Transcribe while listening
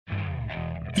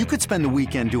You could spend the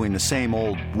weekend doing the same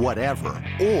old whatever,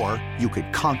 or you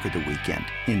could conquer the weekend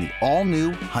in the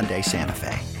all-new Hyundai Santa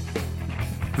Fe.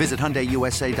 Visit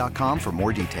HyundaiUSA.com for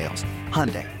more details.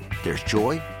 Hyundai, there's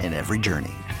joy in every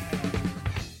journey.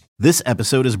 This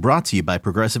episode is brought to you by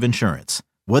Progressive Insurance.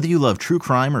 Whether you love true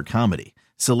crime or comedy,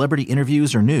 celebrity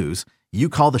interviews or news, you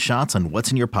call the shots on what's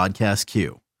in your podcast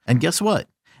queue. And guess what?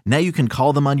 Now you can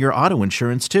call them on your auto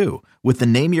insurance too with the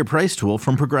Name Your Price tool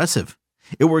from Progressive.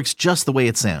 It works just the way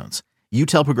it sounds. You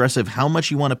tell Progressive how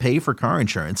much you want to pay for car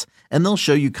insurance, and they'll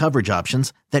show you coverage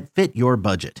options that fit your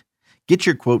budget. Get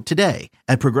your quote today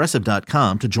at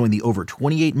Progressive.com to join the over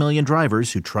 28 million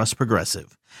drivers who trust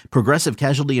Progressive. Progressive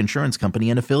Casualty Insurance Company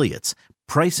and Affiliates.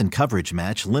 Price and coverage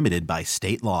match limited by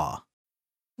state law.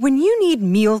 When you need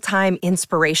mealtime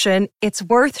inspiration, it's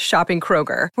worth shopping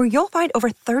Kroger, where you'll find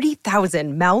over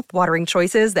 30,000 mouth-watering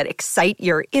choices that excite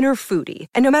your inner foodie.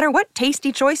 And no matter what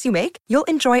tasty choice you make, you'll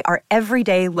enjoy our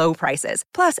everyday low prices,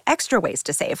 plus extra ways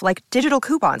to save, like digital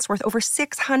coupons worth over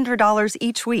 $600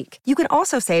 each week. You can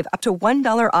also save up to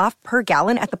 $1 off per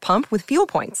gallon at the pump with fuel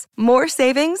points. More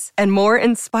savings and more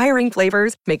inspiring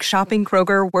flavors make shopping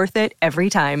Kroger worth it every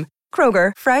time.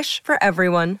 Kroger, fresh for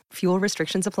everyone. Fuel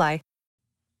restrictions apply.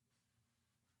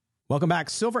 Welcome back.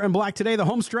 Silver and Black today, the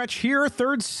home stretch here.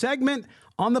 Third segment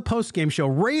on the postgame show.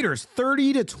 Raiders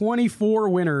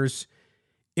 30-24 winners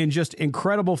in just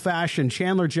incredible fashion.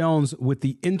 Chandler Jones with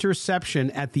the interception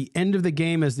at the end of the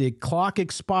game as the clock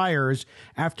expires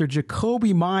after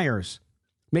Jakobi Meyers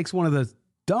makes one of the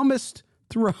dumbest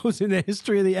throws in the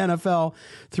history of the NFL,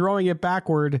 throwing it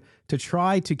backward to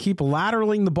try to keep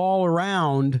lateraling the ball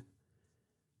around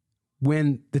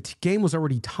when the game was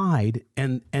already tied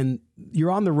and you're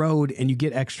on the road and you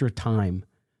get extra time,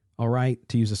 all right,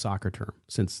 to use a soccer term,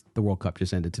 since the World Cup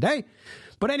just ended today.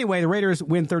 But anyway, the Raiders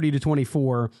win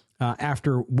 30-24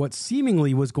 after what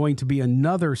seemingly was going to be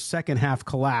another second half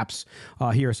collapse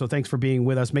here. So thanks for being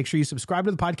with us. Make sure you subscribe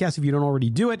to the podcast if you don't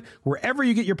already do it. Wherever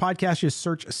you get your podcast, just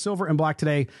search Silver and Black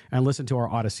today and listen to our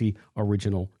Odyssey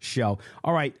original show.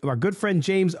 All right, our good friend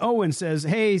James Owen says,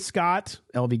 hey, Scott,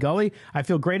 LV Gully, I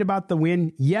feel great about the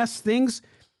win. Yes, things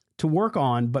to work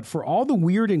on, but for all the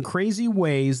weird and crazy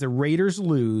ways the Raiders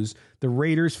lose, the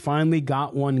Raiders finally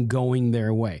got one going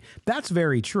their way. That's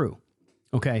very true.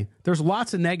 Okay, there's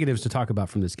lots of negatives to talk about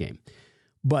from this game.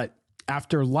 But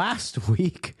after last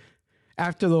week,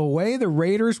 after the way the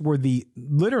Raiders were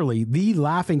literally the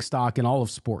laughingstock in all of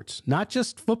sports, not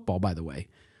just football, by the way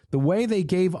they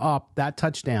gave up that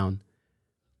touchdown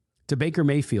to Baker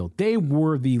Mayfield, they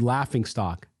were the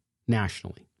laughingstock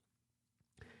nationally.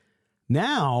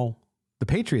 Now, the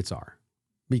Patriots are,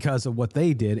 because of what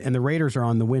they did, and the Raiders are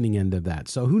on the winning end of that.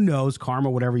 So who knows, karma,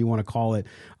 whatever you want to call it,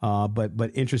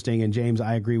 but interesting. And James,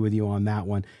 I agree with you on that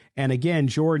one. And again,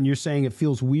 Jordan, you're saying it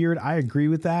feels weird. I agree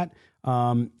with that.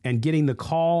 And getting the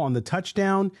call on the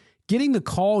touchdown,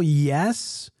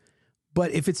 yes,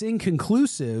 but if it's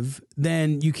inconclusive,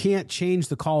 then you can't change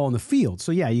the call on the field.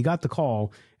 So yeah, you got the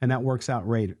call, and that works out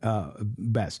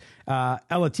best.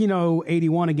 Elatino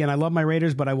 81 again. I love my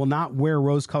Raiders, but I will not wear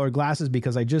rose-colored glasses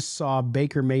because I just saw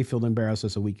Baker Mayfield embarrass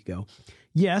us a week ago.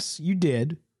 Yes, you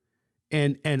did.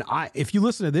 And if you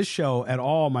listen to this show at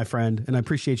all, my friend, and I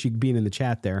appreciate you being in the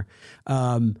chat there,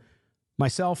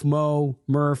 myself, Mo,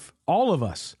 Murph, all of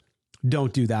us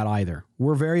don't do that either.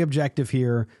 We're very objective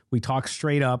here. We talk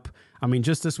straight up. I mean,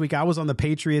 just this week, I was on the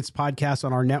Patriots podcast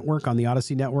on our network, on the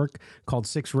Odyssey Network, called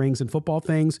Six Rings and Football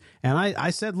Things. And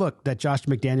I said, look, that Josh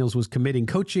McDaniels was committing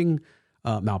coaching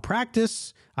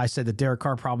malpractice. I said that Derek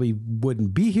Carr probably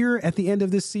wouldn't be here at the end of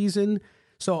this season.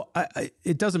 So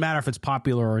it doesn't matter if it's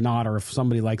popular or not, or if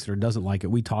somebody likes it or doesn't like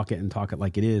it. We talk it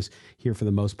like it is here for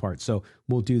the most part. So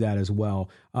we'll do that as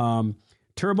well.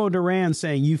 Turbo Duran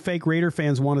saying, you fake Raider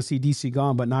fans want to see DC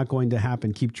gone, but not going to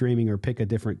happen. Keep dreaming or pick a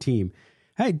different team.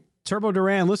 Hey, Turbo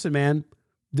Duran, listen, man,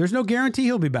 there's no guarantee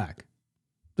he'll be back.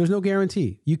 There's no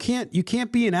guarantee. You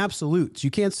can't be in absolutes. You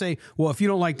can't say, well, if you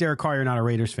don't like Derek Carr, you're not a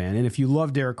Raiders fan. And if you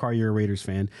love Derek Carr, you're a Raiders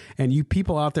fan. And you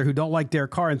people out there who don't like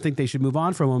Derek Carr and think they should move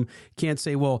on from him can't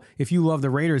say, well, if you love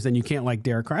the Raiders, then you can't like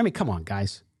Derek Carr. I mean, come on,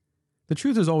 guys. The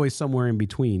truth is always somewhere in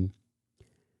between.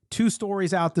 2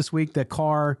 stories out this week that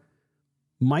Carr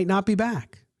might not be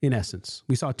back, in essence.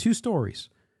 We saw 2 stories.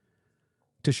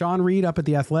 Tashawn Reed up at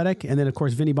The Athletic, and then, of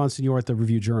course, Vinny Bonsignore at the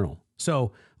Review Journal.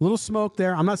 So a little smoke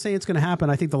there. I'm not saying it's going to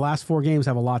happen. I think the last 4 games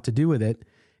have a lot to do with it.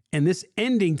 And this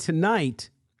ending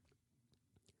tonight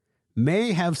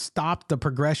may have stopped the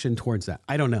progression towards that.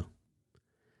 I don't know.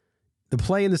 The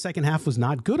play in the second half was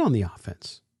not good on the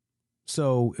offense.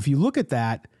 So if you look at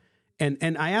that,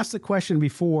 and I asked the question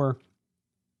before,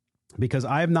 because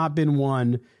I have not been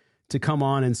one to come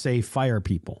on and say fire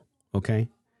people, okay?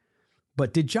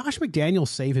 But did Josh McDaniels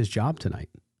save his job tonight?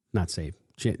 Not save.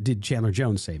 Did Chandler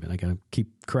Jones save it? I got to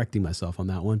keep correcting myself on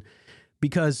that one,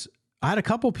 because I had a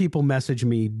couple people message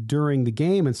me during the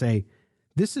game and say,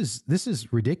 this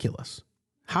is ridiculous.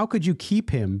 How could you keep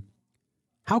him?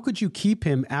 How could you keep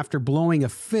him after blowing a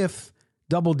 5th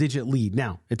double-digit lead?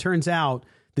 Now, it turns out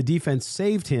the defense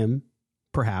saved him,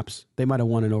 perhaps. They might have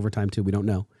won in overtime too, we don't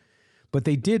know. But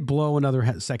they did blow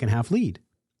another second half lead.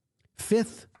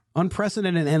 5th,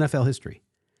 unprecedented in NFL history.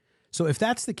 So if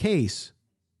that's the case,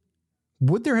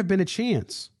 would there have been a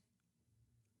chance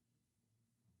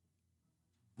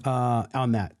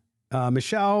on that?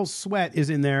 Michelle Sweat is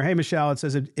in there. Hey, Michelle, it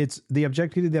says it's the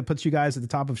objectivity that puts you guys at the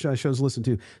top of shows to listen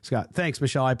to. Scott, thanks,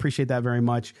 Michelle. I appreciate that very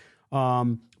much.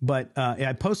 But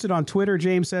I posted on Twitter,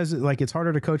 James says, like, it's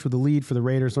harder to coach with the lead for the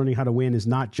Raiders. Learning how to win is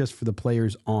not just for the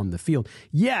players on the field.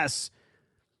 Yes,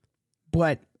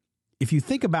 but if you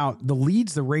think about the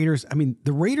leads, the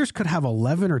Raiders could have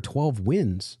 11 or 12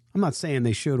 wins. I'm not saying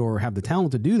they should or have the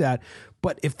talent to do that,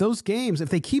 but if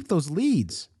they keep those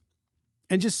leads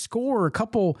and just score a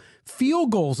couple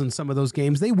field goals in some of those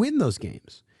games, they win those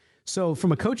games. So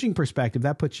from a coaching perspective,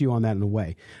 that puts you on that in a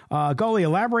way. Gully,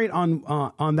 elaborate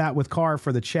on that with Carr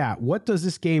for the chat. What does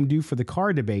this game do for the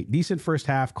Carr debate? Decent first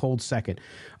half, cold second.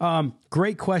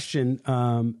 Great question,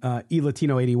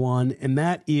 eLatino81, and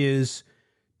that is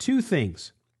two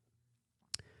things.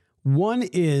 One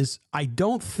is I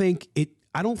don't think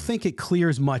it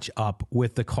clears much up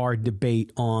with the Carr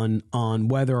debate on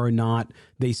whether or not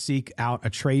they seek out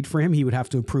a trade for him. He would have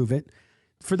to approve it.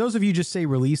 For those of you just say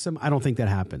release him, I don't think that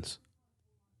happens.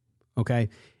 Okay?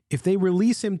 If they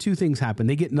release him, two things happen.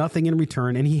 They get nothing in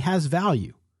return, and he has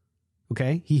value.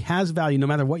 Okay? He has value. No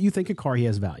matter what you think of Carr, he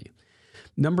has value.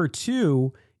 Number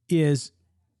two is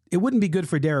it wouldn't be good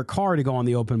for Derek Carr to go on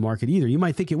the open market either. You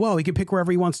might think, well, he can pick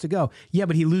wherever he wants to go. Yeah,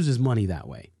 but he loses money that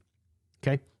way.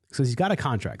 Okay? So he's got a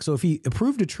contract. So if he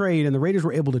approved a trade and the Raiders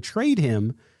were able to trade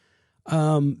him,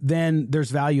 then there's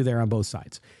value there on both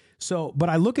sides. So, but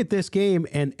I look at this game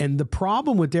and the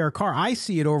problem with Derek Carr, I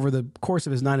see it over the course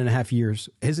of his 9.5 years,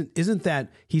 isn't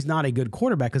that he's not a good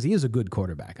quarterback, because he is a good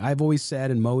quarterback. I've always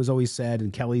said, and Mo has always said,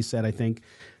 and Kelly said, I think,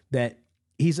 that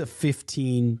he's a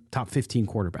top 15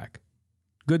 quarterback.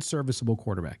 Good, serviceable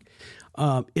quarterback.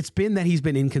 It's been that he's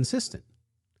been inconsistent.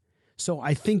 So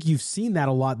I think you've seen that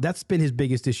a lot. That's been his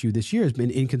biggest issue this year, has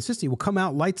been inconsistency. Will come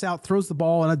out, lights out, throws the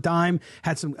ball on a dime,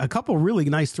 had a couple really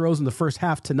nice throws in the first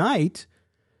half tonight.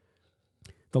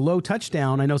 The low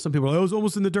touchdown, I know some people are like, it was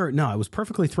almost in the dirt. No, it was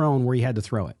perfectly thrown where he had to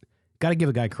throw it. Got to give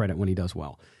a guy credit when he does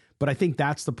well. But I think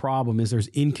that's the problem, is there's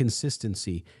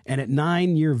inconsistency. And at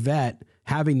 9-year vet,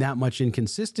 having that much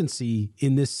inconsistency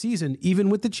in this season, even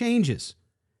with the changes,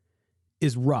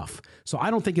 is rough. So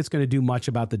I don't think it's going to do much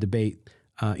about the debate,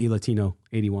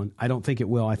 eLatino81. I don't think it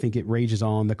will. I think it rages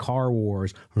on. The Carr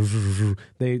wars,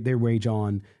 they rage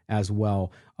on as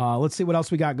well. Let's see what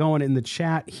else we got going in the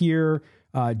chat here.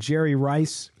 Jerry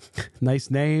Rice,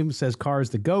 nice name, says Carr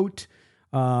is the GOAT.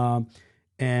 And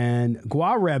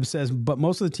Guareb says, but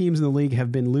most of the teams in the league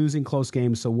have been losing close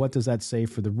games, so what does that say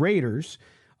for the Raiders?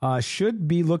 Should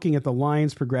be looking at the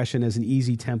Lions' progression as an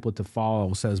easy template to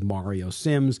follow, says Mario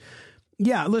Sims.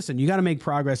 Yeah, listen, you got to make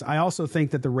progress. I also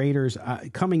think that the Raiders,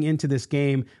 coming into this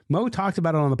game, Mo talked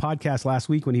about it on the podcast last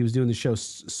week when he was doing the show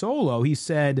solo. He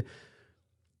said,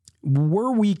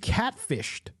 were we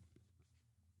catfished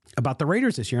about the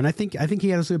Raiders this year? And I think he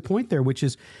has a good point there, which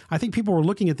is, I think people were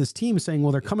looking at this team saying,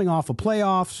 well, they're coming off of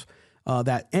playoffs,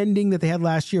 that ending that they had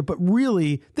last year, but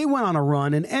really they went on a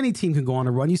run, and any team can go on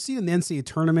a run. You see in the NCAA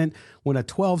tournament when a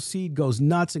 12 seed goes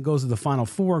nuts and goes to the Final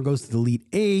Four and goes to the Elite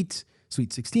 8,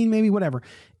 Sweet 16 maybe, whatever,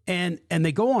 and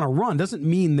they go on a run, doesn't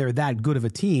mean they're that good of a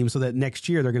team so that next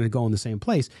year they're going to go in the same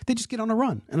place. They just get on a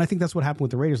run. And I think that's what happened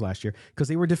with the Raiders last year, because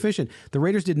they were deficient. The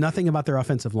Raiders did nothing about their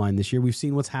offensive line this year. We've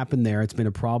seen what's happened there. It's been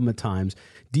a problem at times.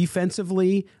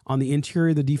 Defensively, on the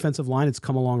interior of the defensive line, it's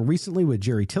come along recently with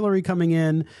Jerry Tillery coming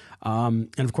in. And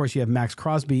of course, you have Max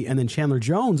Crosby, and then Chandler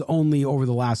Jones only over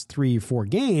the last 3 or 4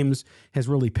 games has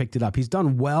really picked it up. He's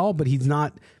done well, but he's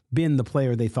not been the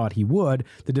player they thought he would.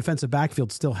 The defensive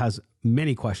backfield still has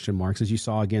many question marks, as you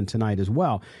saw again tonight as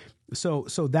well. So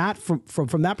that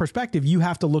from that perspective, you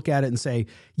have to look at it and say,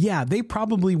 yeah, they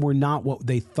probably were not what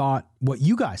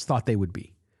you guys thought they would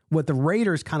be, what the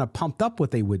Raiders kind of pumped up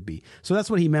what they would be. So that's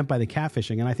what he meant by the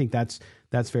catfishing, and I think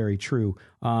that's very true.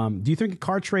 Do you think a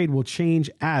Carr trade will change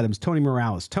Adams? Tony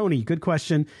Morales. Tony, good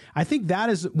question. I think that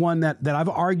is one that I've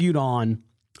argued on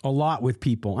a lot with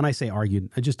people, and I say argued,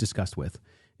 I just discussed with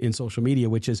in social media,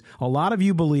 which is a lot of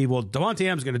you believe, well, Davante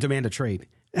Adams is going to demand a trade.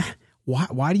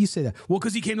 Why do you say that? Well,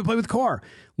 because he came to play with Carr.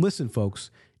 Listen,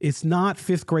 folks, it's not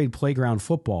fifth grade playground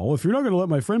football. Well, if you're not going to let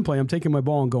my friend play, I'm taking my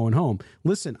ball and going home.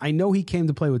 Listen, I know he came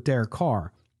to play with Derek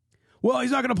Carr. Well,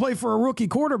 he's not going to play for a rookie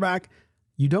quarterback.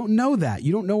 You don't know that.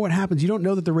 You don't know what happens. You don't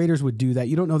know that the Raiders would do that.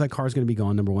 You don't know that Carr's going to be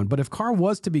gone, number one. But if Carr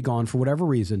was to be gone for whatever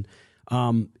reason,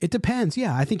 it depends.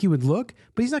 Yeah, I think he would look,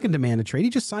 but he's not going to demand a trade. He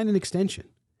just signed an extension.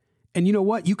 And you know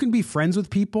what? You can be friends with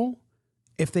people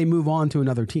if they move on to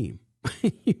another team.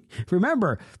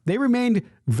 Remember, they remained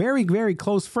very, very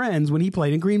close friends when he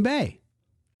played in Green Bay.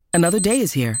 Another day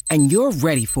is here, and you're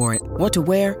ready for it. What to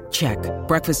wear? Check.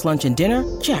 Breakfast, lunch, and dinner?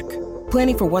 Check.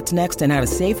 Planning for what's next and how to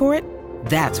save for it?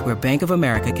 That's where Bank of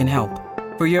America can help.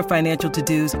 For your financial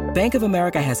to-dos, Bank of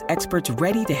America has experts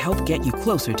ready to help get you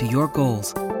closer to your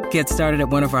goals. Get started at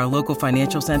one of our local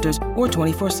financial centers or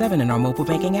 24/7 in our mobile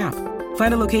banking app.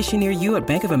 Find a location near you at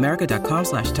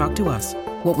bankofamerica.com/talktous.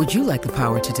 What would you like the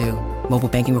power to do? Mobile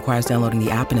banking requires downloading the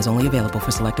app and is only available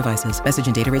for select devices. Message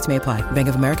and data rates may apply. Bank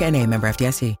of America N.A., member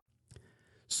FDIC.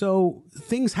 So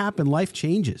things happen. Life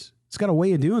changes. It's got a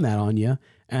way of doing that on you.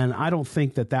 And I don't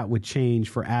think that would change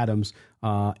for Adams.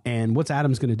 And what's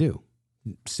Adams going to do?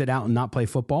 Sit out and not play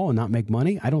football and not make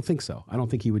money? I don't think so. I don't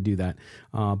think he would do that.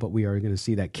 But we are going to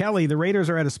see that. Kelly, the Raiders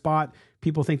are at a spot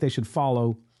people think they should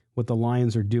follow what the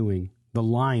Lions are doing. The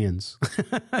Lions.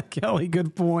 Kelly,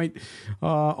 good point.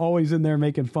 Always in there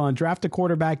making fun. Draft a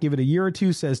quarterback, give it a year or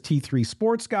two, says T3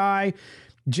 Sports Guy.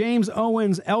 James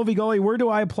Owens, LV Gully, where do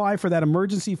I apply for that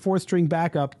emergency fourth string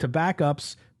backup to backup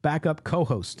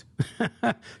co-host?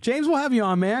 James, we'll have you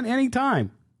on, man,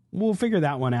 anytime. We'll figure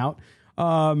that one out.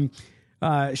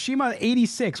 Shima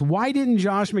 86, why didn't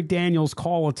Josh McDaniels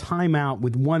call a timeout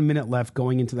with 1 minute left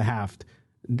going into the half?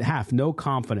 No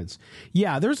confidence.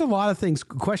 Yeah, there's a lot of things,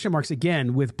 question marks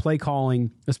again with play calling,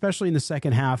 especially in the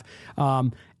second half.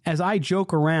 As I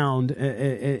joke around,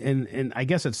 and I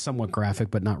guess it's somewhat graphic,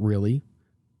 but not really.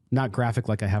 Not graphic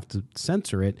like I have to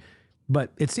censor it,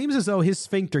 but it seems as though his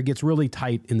sphincter gets really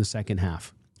tight in the second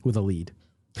half with a lead.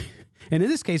 And in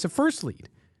this case, a first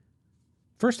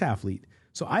half lead.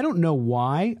 So I don't know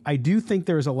why. I do think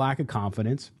there's a lack of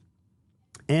confidence.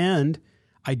 And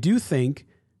I do think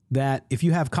that if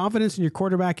you have confidence in your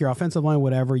quarterback, your offensive line,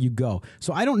 whatever, you go.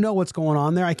 So I don't know what's going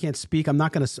on there. I can't speak. I'm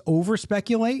not going to over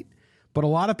speculate. But a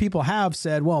lot of people have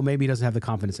said, well, maybe he doesn't have the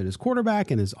confidence in his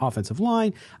quarterback and his offensive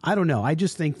line. I don't know. I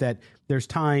just think that there's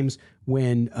times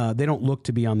when they don't look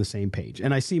to be on the same page.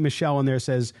 And I see Michelle in there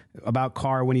says about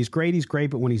Carr, when he's great,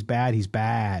 but when he's bad, he's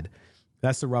bad.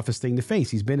 That's the roughest thing to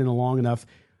face. He's been in it long enough,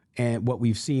 and what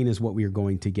we've seen is what we are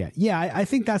going to get. Yeah, I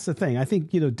think that's the thing. I think,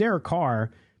 Derek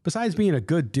Carr, besides being a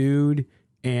good dude,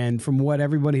 and from what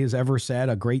everybody has ever said,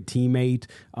 a great teammate,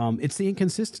 it's the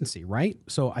inconsistency, right?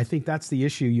 So I think that's the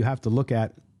issue you have to look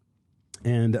at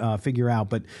and figure out.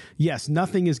 But yes,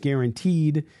 nothing is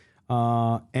guaranteed.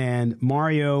 And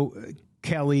Mario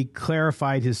Kelly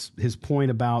clarified his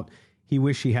point about he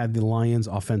wished he had the Lions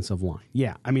offensive line.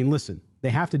 Yeah, I mean, listen,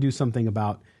 they have to do something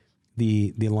about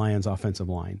the Lions offensive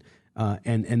line.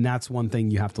 And that's one thing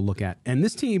you have to look at. And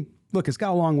this team, look, it's got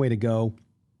a long way to go,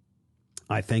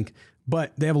 I think.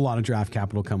 But they have a lot of draft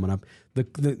capital coming up.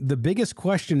 The biggest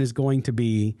question is going to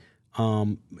be,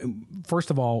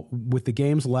 first of all, with the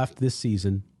games left this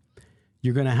season,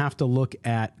 you're going to have to look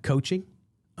at coaching.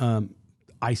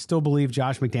 I still believe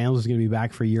Josh McDaniels is going to be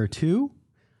back for year two.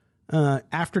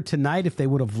 After tonight, if they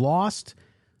would have lost,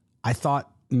 I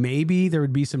thought maybe there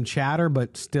would be some chatter,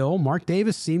 but still, Mark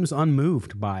Davis seems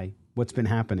unmoved by what's been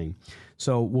happening.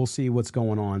 So we'll see what's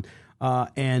going on.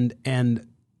 And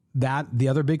that the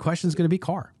other big question is going to be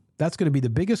Carr. That's going to be the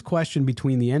biggest question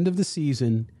between the end of the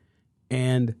season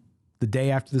and the day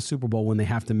after the Super Bowl when they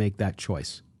have to make that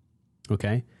choice.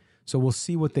 Okay? So we'll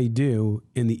see what they do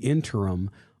in the interim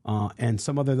and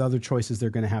some other choices they're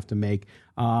going to have to make.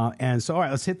 And so, all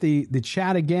right, let's hit the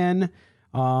chat again.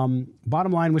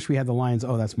 Bottom line, wish we had the Lions.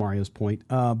 Oh, that's Mario's point.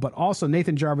 But also,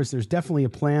 Nathan Jarvis, there's definitely a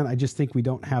plan. I just think we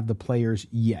don't have the players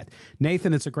yet.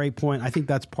 Nathan, it's a great point. I think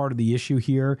that's part of the issue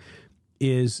here.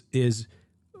 Is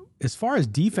as far as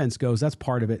defense goes, that's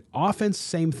part of it. Offense,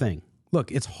 same thing.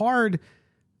 Look, it's hard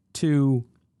to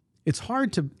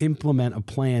implement a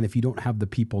plan if you don't have the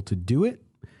people to do it.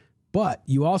 But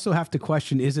you also have to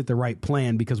question, is it the right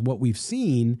plan? Because what we've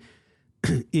seen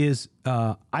is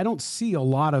I don't see a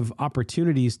lot of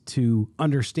opportunities to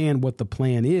understand what the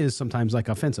plan is sometimes, like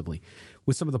offensively,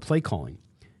 with some of the play calling.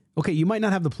 Okay, you might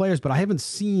not have the players, but I haven't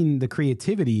seen the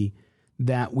creativity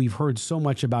that we've heard so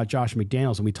much about Josh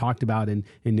McDaniels and we talked about in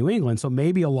New England. So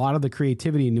maybe a lot of the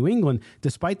creativity in New England,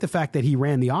 despite the fact that he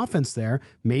ran the offense there,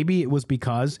 maybe it was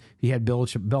because he had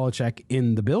Belichick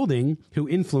in the building who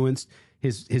influenced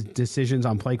his decisions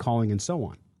on play calling and so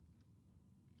on.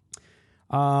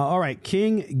 All right,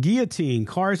 King Guillotine.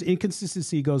 Carr's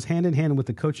inconsistency goes hand in hand with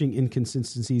the coaching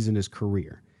inconsistencies in his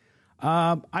career.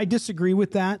 I disagree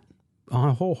with that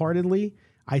wholeheartedly.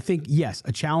 I think, yes,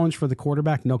 a challenge for the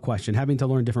quarterback, no question, having to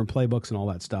learn different playbooks and all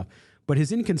that stuff. But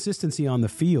his inconsistency on the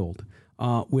field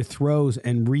with throws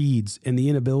and reads and the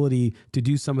inability to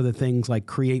do some of the things like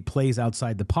create plays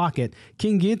outside the pocket,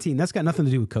 King Guillotine, that's got nothing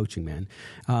to do with coaching, man.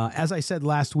 As I said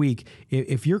last week,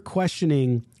 if you're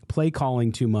questioning play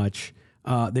calling too much,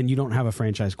 then you don't have a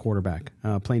franchise quarterback,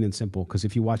 plain and simple. Because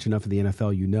if you watch enough of the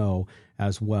NFL, you know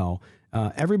as well.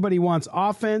 Everybody wants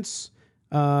offense,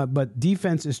 but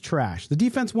defense is trash. The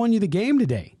defense won you the game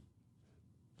today.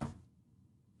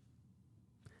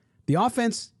 The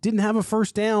offense didn't have a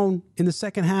first down in the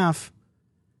second half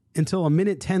until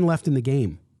 1:10 left in the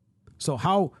game. So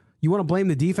how you want to blame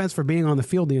the defense for being on the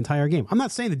field the entire game? I'm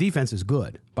not saying the defense is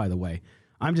good, by the way.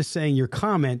 I'm just saying your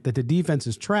comment that the defense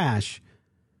is trash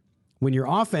when your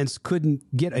offense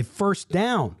couldn't get a first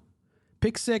down,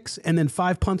 pick six, and then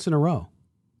 5 punts in a row.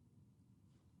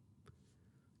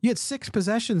 You had 6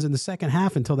 possessions in the second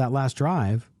half until that last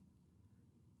drive,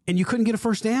 and you couldn't get a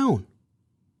first down.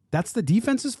 That's the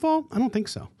defense's fault? I don't think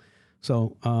so.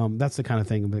 So that's the kind of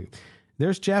thing.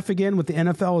 There's Jeff again with the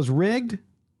NFL is rigged.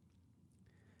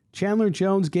 Chandler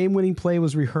Jones' game-winning play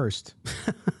was rehearsed.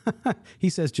 He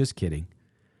says, just kidding.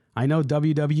 I know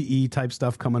WWE type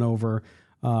stuff coming over.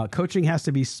 Coaching has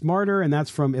to be smarter, and that's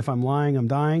from If I'm Lying, I'm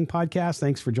Dying podcast.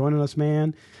 Thanks for joining us,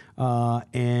 man.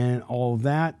 And all of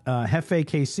that. Hefe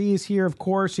KC is here, of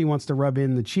course. He wants to rub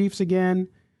in the Chiefs again.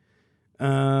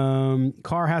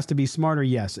 Carr has to be smarter,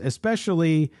 yes,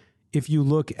 especially if you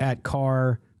look at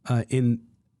Carr in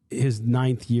his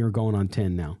 9th year going on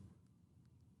 10 now.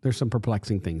 There's some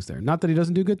perplexing things there. Not that he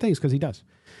doesn't do good things, because he does.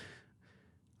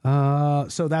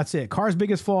 So that's it. Carr's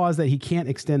biggest flaw is that he can't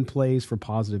extend plays for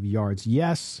positive yards.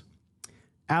 Yes.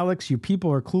 Alex, you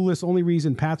people are clueless. Only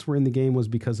reason Pats were in the game was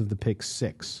because of the pick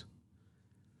 6.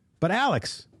 But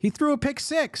Alex, he threw a pick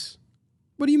 6.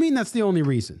 What do you mean that's the only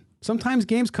reason? Sometimes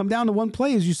games come down to one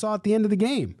play, as you saw at the end of the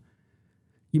game.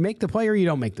 You make the play or you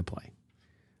don't make the play.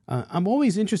 I'm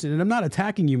always interested, and I'm not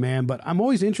attacking you, man, but I'm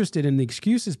always interested in the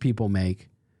excuses people make.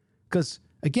 Because,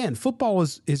 again, football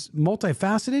is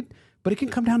multifaceted, but it can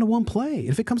come down to one play.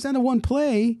 If it comes down to one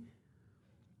play,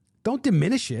 don't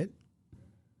diminish it.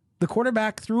 The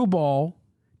quarterback threw a ball,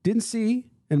 didn't see,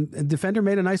 and the defender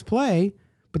made a nice play,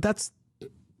 but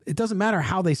it doesn't matter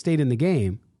how they stayed in the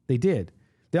game. They did.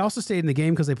 They also stayed in the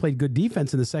game because they played good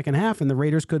defense in the second half, and the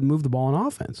Raiders couldn't move the ball on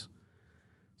offense.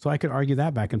 So I could argue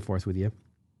that back and forth with you.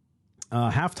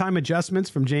 Halftime adjustments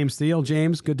from James Thiel.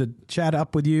 James, good to chat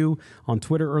up with you on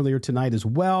Twitter earlier tonight as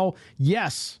well.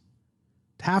 Yes,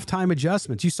 halftime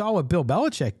adjustments. You saw what Bill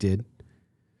Belichick did.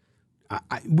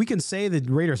 We can say the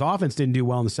Raiders offense didn't do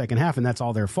well in the second half, and that's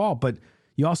all their fault, but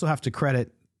you also have to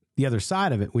credit the other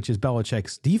side of it, which is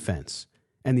Belichick's defense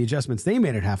and the adjustments they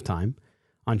made at halftime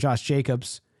on Josh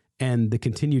Jacobs and the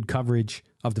continued coverage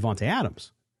of Devontae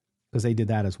Adams, because they did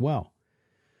that as well.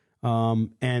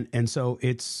 And so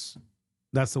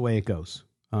that's the way it goes.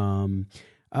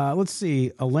 Let's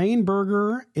see. Elaine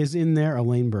Berger is in there.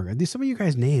 Elaine Berger. These some of you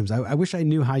guys' names. I wish I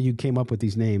knew how you came up with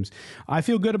these names. I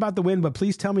feel good about the win, but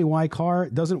please tell me why Carr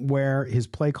doesn't wear his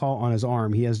play call on his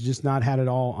arm. He has just not had it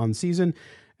all on season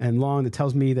and long. That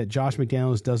tells me that Josh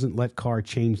McDaniels doesn't let Carr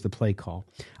change the play call.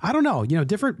 I don't know.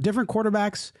 Different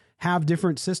quarterbacks have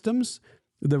different systems.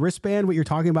 The wristband, what you're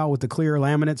talking about with the clear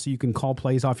laminate so you can call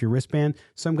plays off your wristband.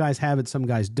 Some guys have it, some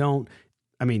guys don't.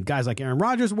 I mean, guys like Aaron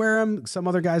Rodgers wear them. Some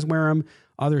other guys wear them.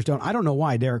 Others don't. I don't know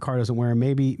why Derek Carr doesn't wear them.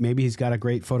 Maybe he's got a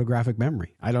great photographic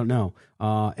memory. I don't know.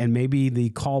 And maybe the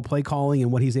play calling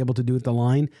and what he's able to do at the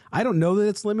line. I don't know that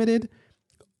it's limited.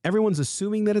 Everyone's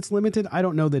assuming that it's limited. I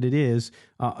don't know that it is.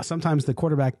 Sometimes the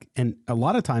quarterback, and a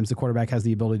lot of times the quarterback has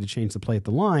the ability to change the play at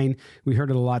the line. We heard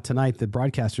it a lot tonight. The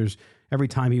broadcasters, every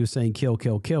time he was saying kill,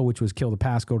 kill, kill, which was kill the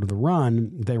pass, go to the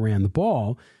run, they ran the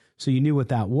ball. So you knew what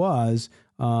that was.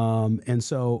 And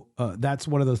so that's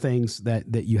one of the things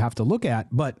that you have to look at.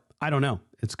 But I don't know.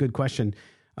 It's a good question.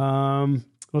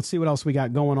 Let's see what else we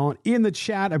got going on in the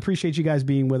chat. I appreciate you guys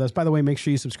being with us. By the way, make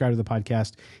sure you subscribe to the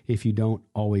podcast if you don't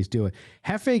always do it.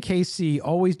 Hefe KC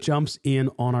always jumps in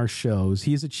on our shows.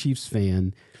 He's a Chiefs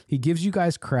fan. He gives you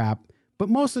guys crap, but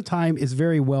most of the time is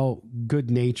very well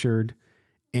good-natured.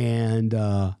 And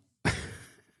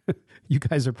you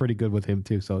guys are pretty good with him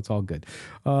too, so it's all good.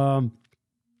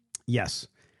 Yes.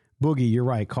 Boogie, you're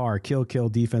right. Carr, kill,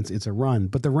 defense. It's a run.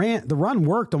 But the run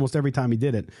worked almost every time he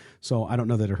did it. So I don't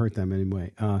know that it hurt them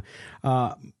anyway.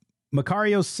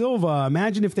 Macario Silva,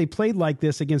 imagine if they played like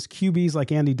this against QBs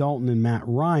like Andy Dalton and Matt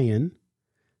Ryan.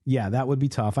 Yeah, that would be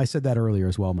tough. I said that earlier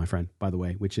as well, my friend, by the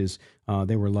way, which is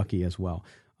they were lucky as well.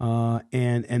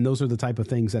 And those are the type of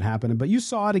things that happen. But you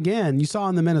saw it again. You saw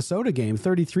in the Minnesota game,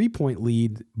 33-point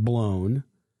lead blown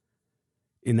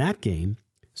in that game.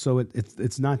 So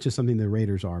it's not just something the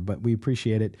Raiders are, but we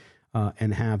appreciate it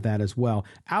and have that as well.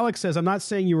 Alex says, I'm not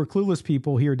saying you were clueless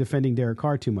people here defending Derek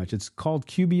Carr too much. It's called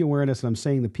QB awareness, and I'm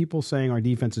saying the people saying our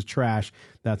defense is trash.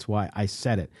 That's why I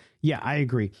said it. Yeah, I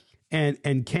agree.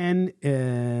 And Ken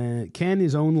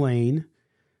his own lane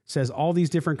says all these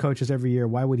different coaches every year.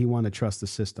 Why would he want to trust the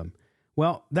system?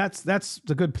 Well, that's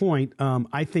a good point.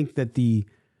 I think that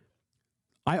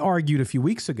I argued a few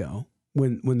weeks ago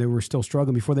when they were still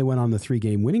struggling before they went on the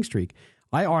 3-game winning streak.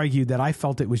 I argued that I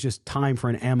felt it was just time for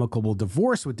an amicable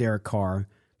divorce with Derek Carr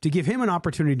to give him an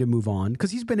opportunity to move on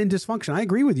because he's been in dysfunction. I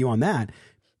agree with you on that.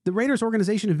 The Raiders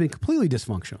organization has been completely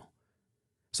dysfunctional.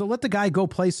 So let the guy go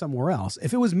play somewhere else.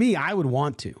 If it was me, I would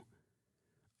want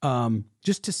to,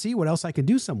 just to see what else I could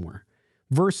do somewhere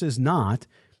versus not.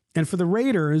 And for the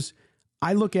Raiders,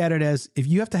 I look at it as if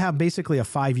you have to have basically a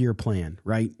 5-year plan,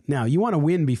 right? Now, you want to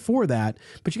win before that,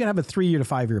 but you got to have a 3-year to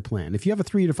 5-year plan. If you have a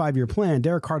 3-year to 5-year plan,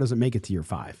 Derek Carr doesn't make it to year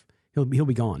 5. He'll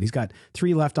be gone. He's got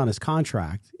 3 left on his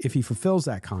contract if he fulfills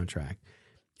that contract.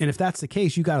 And if that's the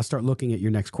case, you got to start looking at your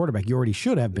next quarterback. You already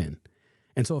should have been.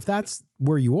 And so if that's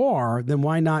where you are, then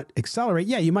why not accelerate?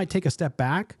 Yeah, you might take a step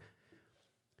back,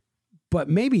 but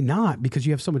maybe not because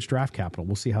you have so much draft capital.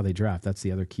 We'll see how they draft. That's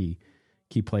the other key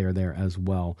player there as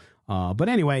well. But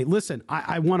anyway, listen,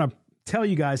 I want to tell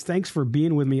you guys, thanks for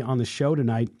being with me on the show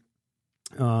tonight.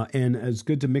 And it's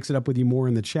good to mix it up with you more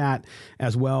in the chat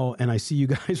as well. And I see you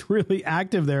guys really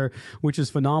active there, which is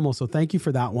phenomenal. So thank you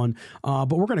for that one.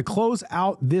 But we're going to close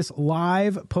out this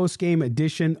live post-game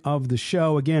edition of the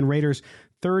show. Again, Raiders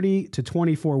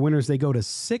 30-24 winners. They go to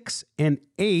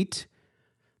 6-8.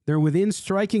 They're within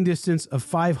striking distance of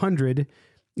 500.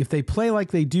 If they play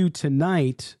like they do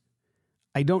tonight,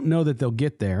 I don't know that they'll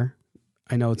get there.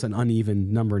 I know it's an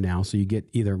uneven number now, so you get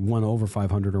either one over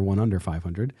 500 or one under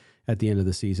 500 at the end of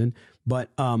the season.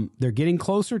 But they're getting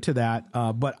closer to that.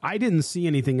 But I didn't see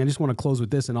anything. I just want to close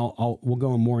with this, and we'll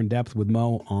go more in depth with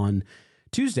Mo on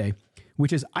Tuesday,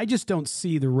 which is I just don't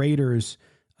see the Raiders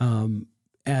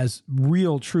as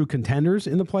real, true contenders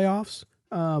in the playoffs.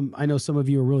 I know some of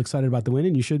you are really excited about the win,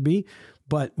 and you should be.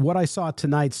 But what I saw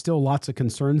tonight, still lots of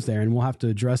concerns there, and we'll have to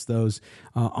address those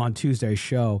on Tuesday's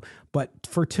show. But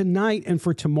for tonight and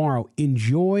for tomorrow,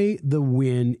 enjoy the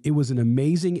win. It was an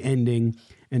amazing ending,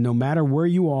 and no matter where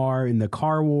you are in the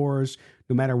Carr wars,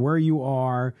 no matter where you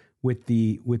are with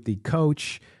the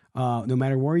coach, no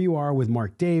matter where you are with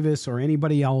Mark Davis or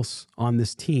anybody else on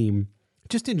this team,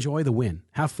 just enjoy the win.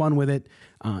 Have fun with it,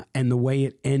 and the way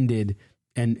it ended.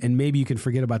 And maybe you can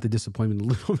forget about the disappointment a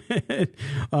little bit,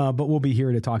 but we'll be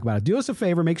here to talk about it. Do us a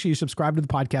favor. Make sure you subscribe to the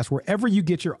podcast wherever you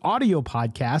get your audio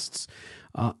podcasts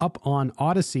up on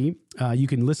Odyssey. You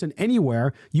can listen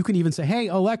anywhere. You can even say, hey,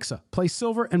 Alexa, play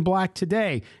Silver and Black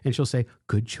today. And she'll say,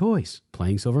 good choice,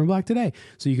 playing Silver and Black today.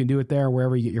 So you can do it there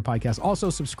wherever you get your podcast. Also,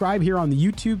 subscribe here on the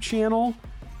YouTube channel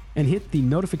and hit the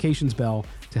notifications bell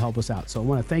to help us out. So I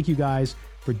want to thank you guys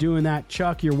for doing that.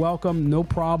 Chuck, you're welcome. No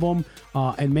problem.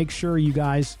 And make sure you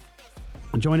guys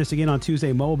join us again on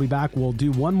Tuesday. Mo will be back. We'll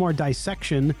do one more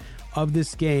dissection of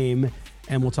this game,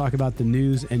 and we'll talk about the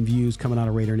news and views coming out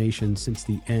of Raider Nation since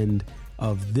the end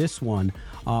of this one.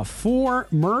 For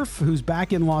Murph, who's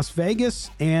back in Las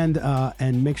Vegas, and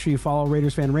make sure you follow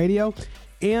Raiders Fan Radio,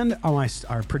 and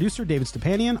our producer, David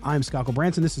Stepanian, I'm Scott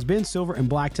Branson. This has been Silver and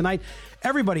Black tonight.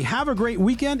 Everybody, have a great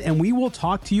weekend, and we will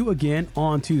talk to you again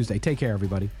on Tuesday. Take care,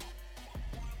 everybody.